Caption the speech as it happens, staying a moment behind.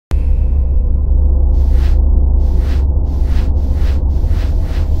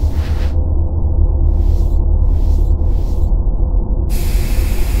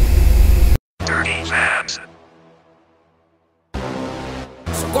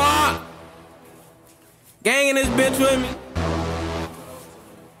Gang in this bitch with me.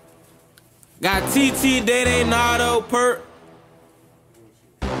 Got TT, Day, Nardoooo, Perk.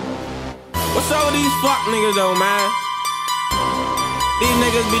 What's up with these fuck niggas though, man? These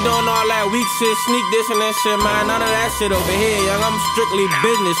niggas be doing all that weak shit, sneak this and that shit, man. None of that shit over here, young. I'm strictly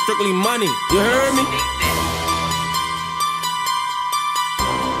business, strictly money. You heard me?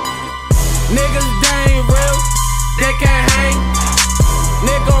 Niggas, they ain't real, they can't hang.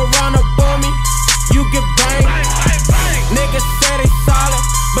 Nigga run up on me, you get banged. Niggas say they solid,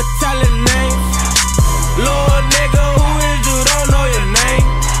 but tellin' names. Lord nigga, who is you? Don't know your name.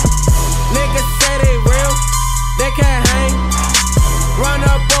 Niggas say they real, they can't hang. Run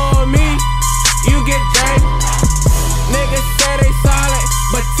up on me, you get banged. Niggas say they solid,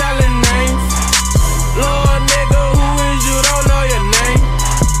 but tellin' names. Lord nigga, who is you? Don't know your name.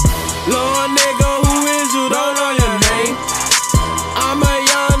 Lord nigga, who is you? Don't know your name. I'm a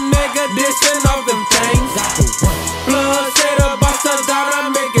young nigga dissing off them things. Blood say the buster down, I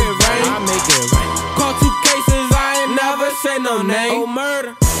make it rain. Caught 2 cases, I ain't never say no name. Oh,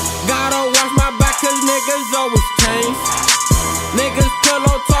 murder. Gotta watch my back cause niggas always change. Niggas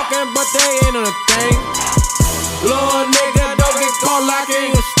pillow talking but they ain't on a thing. Lord nigga, don't get caught like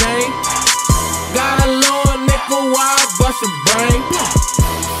ain't a stain. Got a little nickel while I bust a brain.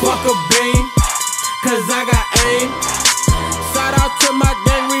 Fuck a bean, cause I got aim. Shout out to my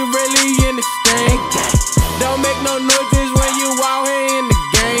gang, we really in this thing. Don't make no noises when you out here in the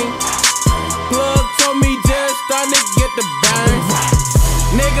game. Plug told me just start to get the bang.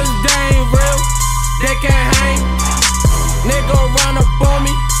 Niggas, they ain't real, they can't hang. Nigga run up on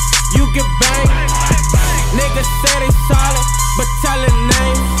me, you get banged. Niggas say they solid, but tellin'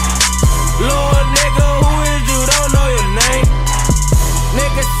 names. Lord nigga, who is you? Don't know your name.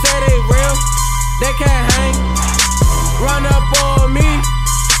 Niggas say they real, they can't hang. Run up on me,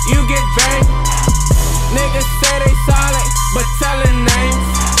 you get banged. Niggas say they solid, but tellin' names.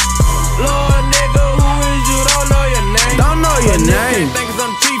 Lord nigga, who is you? Don't know your name. Don't know your name. Think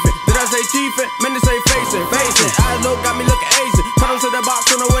I'm chiefin'. Did I say chiefin'? Man, they say facin'. Eyes low, got me looking Asian. Cut to the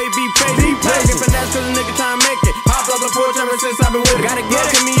box on the way, be patient. Get finesse cause a nigga tryna make it. Hop up the porch ever since I've been with it. Gotta get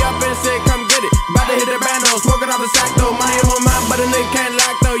it. Hit me up and say, come get it. About to hit the bando, smoking off the sack though. Money in my mind, but a nigga can't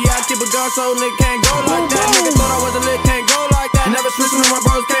lack though. Yeah, I keep a gun so nigga can't go like that. Niggas thought I was a lit, can't go like that. Never switching on my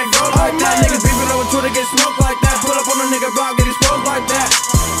bros, can't go like that. Niggas beefing over Twitter, get smoked like that. Pull up on a nigga block, get exposed like that.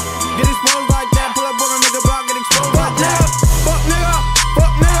 Get exposed like that. Pull up on a nigga block, get exposed like that. Fuck nigga,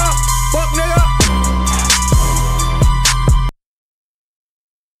 fuck nigga, fuck nigga.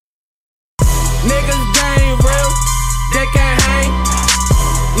 Niggas, they ain't real, they can't hang.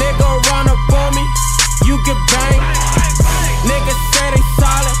 Nigga run up on me, you get banged. Niggas say they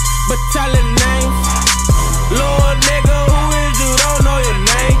solid, but tellin' names. Lord nigga, who is you? Don't know your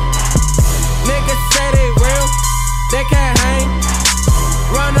name. Niggas say they real, they can't hang.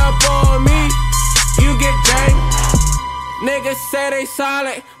 Run up on me, you get banged. Niggas say they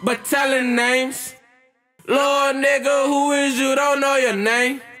solid, but tellin' names. Lord nigga, who is you? Don't know your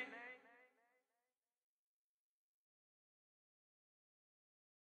name.